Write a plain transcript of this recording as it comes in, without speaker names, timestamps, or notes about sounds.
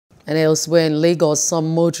And elsewhere in Lagos,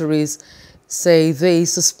 some motorists say they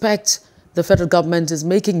suspect the federal government is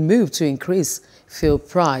making move to increase fuel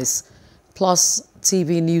price. Plus,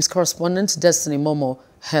 TV news correspondent Destiny Momo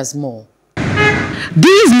has more.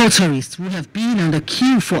 These motorists would have been on the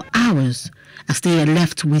queue for hours as they are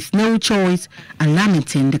left with no choice and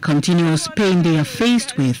lamenting the continuous pain they are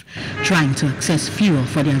faced with trying to access fuel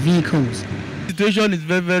for their vehicles. The situation is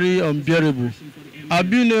very, very unbearable. I've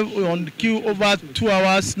been on the queue over 2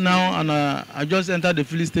 hours now, and I just entered the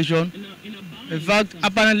filling station. In fact,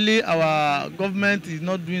 apparently our government is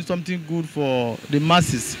not doing something good for the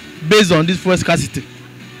masses based on this fuel scarcity.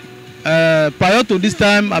 Prior to this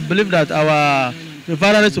time, I believe that our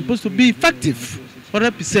refinery is supposed to be effective,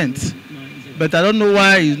 100%. But I don't know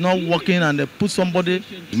why it's not working, and they put somebody.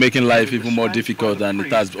 It's making life even more difficult than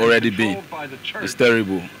it has already been. It's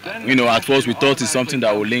terrible. You know, at first we thought it's something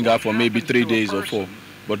that will linger for maybe 3 days or 4.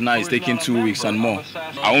 But now it's taking 2 weeks and more.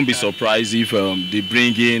 I won't be surprised if they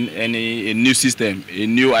bring in a new system, a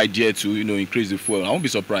new idea to increase the fuel. I won't be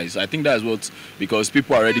surprised. I think that's what, because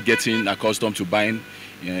people are already getting accustomed to buying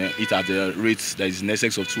it at the rates that is in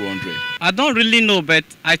excess of 200. I don't really know, but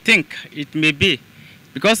I think it may be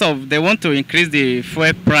because they want to increase the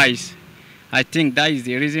fuel price. I think that is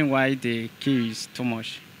the reason why the queue is too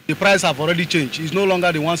much. The price have already changed. It's no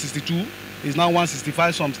longer the 162. It's now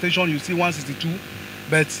 165. Some station you see 162.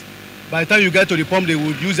 But by the time you get to the pump, they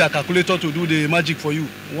would use their calculator to do the magic for you.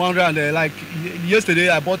 100, like yesterday,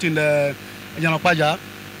 I bought in the Yanapaja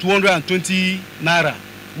 220 naira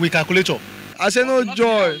with calculator. I say no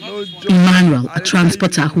joy, no joy. Emmanuel, a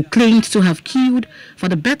transporter who claimed to have queued for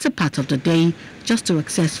the better part of the day just to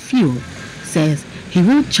access fuel, says he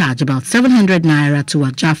will charge about 700 naira to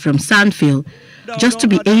Aja from Sandfield just to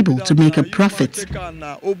be able to make a profit.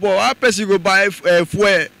 Oh boy, I person go buy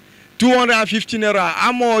fuel 250 naira.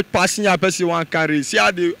 How much passenger person want carry? See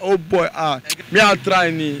how the oh boy me I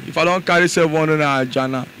try ni. If I don't carry 700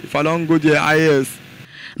 naira, if I don't go there IS.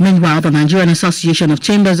 Meanwhile, the Nigerian Association of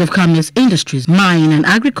Chambers of Commerce, Industries, Mine and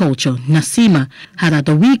Agriculture, NASIMA, had at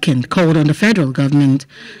the weekend called on the federal government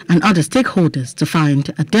and other stakeholders to find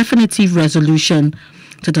a definitive resolution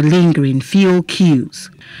to the lingering fuel queues.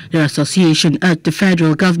 The association urged the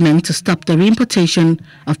federal government to stop the reimportation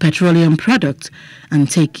of petroleum products and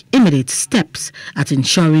take immediate steps at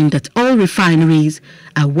ensuring that all refineries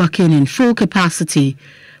are working in full capacity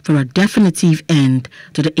for a definitive end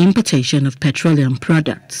to the importation of petroleum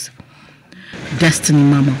products. Destiny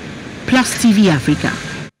Momo, Plus TV Africa.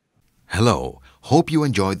 Hello, hope you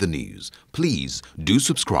enjoyed the news. Please do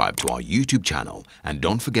subscribe to our YouTube channel and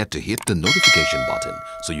don't forget to hit the notification button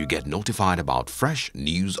so you get notified about fresh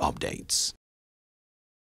news updates.